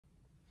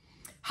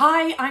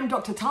Hi, I'm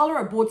Dr.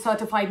 Tala, a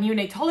board-certified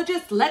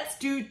neonatologist. Let's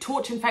do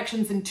torch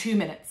infections in 2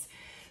 minutes.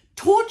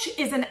 TORCH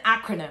is an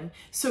acronym,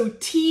 so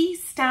T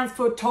stands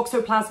for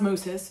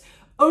Toxoplasmosis,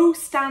 O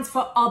stands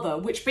for other,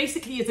 which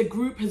basically as a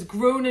group has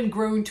grown and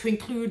grown to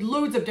include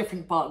loads of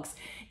different bugs,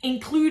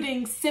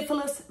 including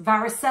syphilis,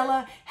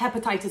 varicella,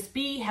 hepatitis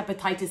B,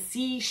 hepatitis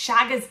C,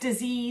 Chagas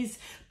disease,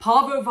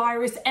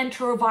 parvovirus,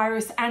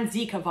 enterovirus, and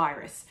Zika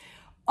virus.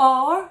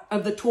 R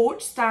of the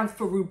torch stands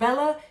for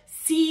rubella,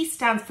 C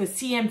stands for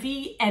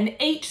CMV, and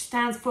H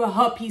stands for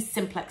herpes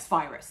simplex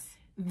virus.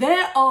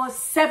 There are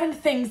 7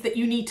 things that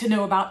you need to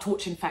know about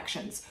torch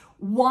infections.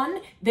 1,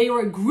 they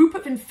are a group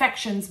of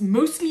infections,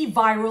 mostly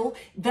viral,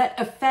 that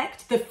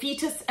affect the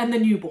fetus and the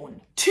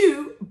newborn.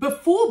 2,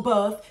 before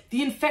birth,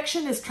 the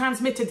infection is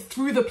transmitted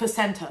through the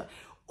placenta.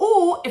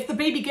 Or if the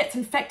baby gets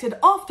infected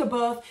after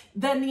birth,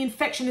 then the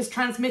infection is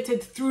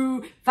transmitted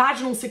through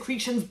vaginal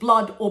secretions,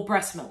 blood, or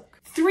breast milk.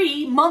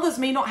 3, mothers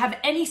may not have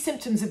any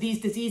symptoms of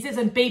these diseases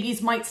and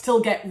babies might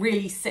still get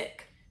really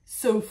sick.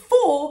 So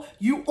 4,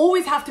 you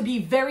always have to be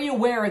very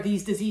aware of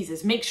these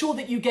diseases. Make sure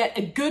that you get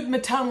a good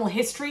maternal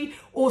history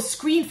or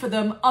screen for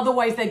them,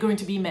 otherwise they're going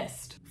to be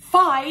missed.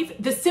 5,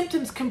 the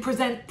symptoms can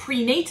present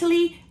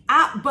prenatally,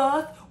 at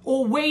birth,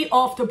 or way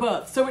after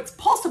birth. So it's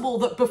possible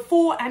that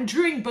before and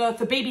during birth,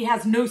 the baby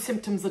has no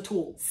symptoms at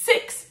all.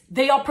 6,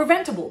 they are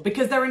preventable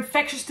because they're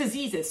infectious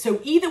diseases.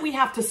 So either we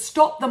have to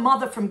stop the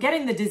mother from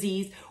getting the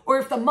disease, or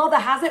if the mother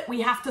has it,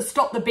 we have to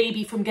stop the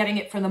baby from getting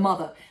it from the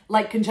mother,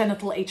 like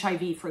congenital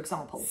HIV, for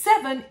example.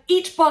 7,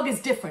 each bug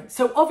is different.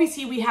 So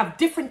obviously we have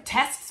different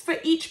tests for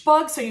each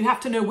bug. So you have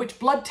to know which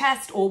blood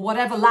test or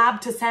whatever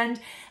lab to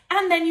send.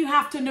 And then you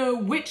have to know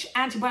which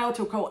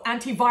antibiotic or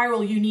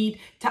antiviral you need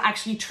to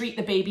actually treat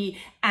the baby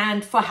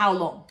and for how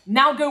long.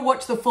 Now go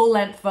watch the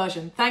full-length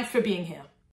version. Thanks for being here.